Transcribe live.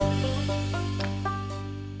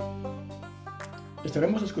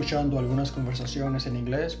Estaremos escuchando algunas conversaciones en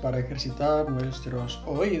inglés para ejercitar nuestros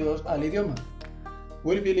oídos al idioma.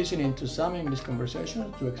 We'll be listening to some English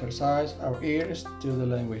conversations to exercise our ears to the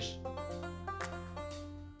language.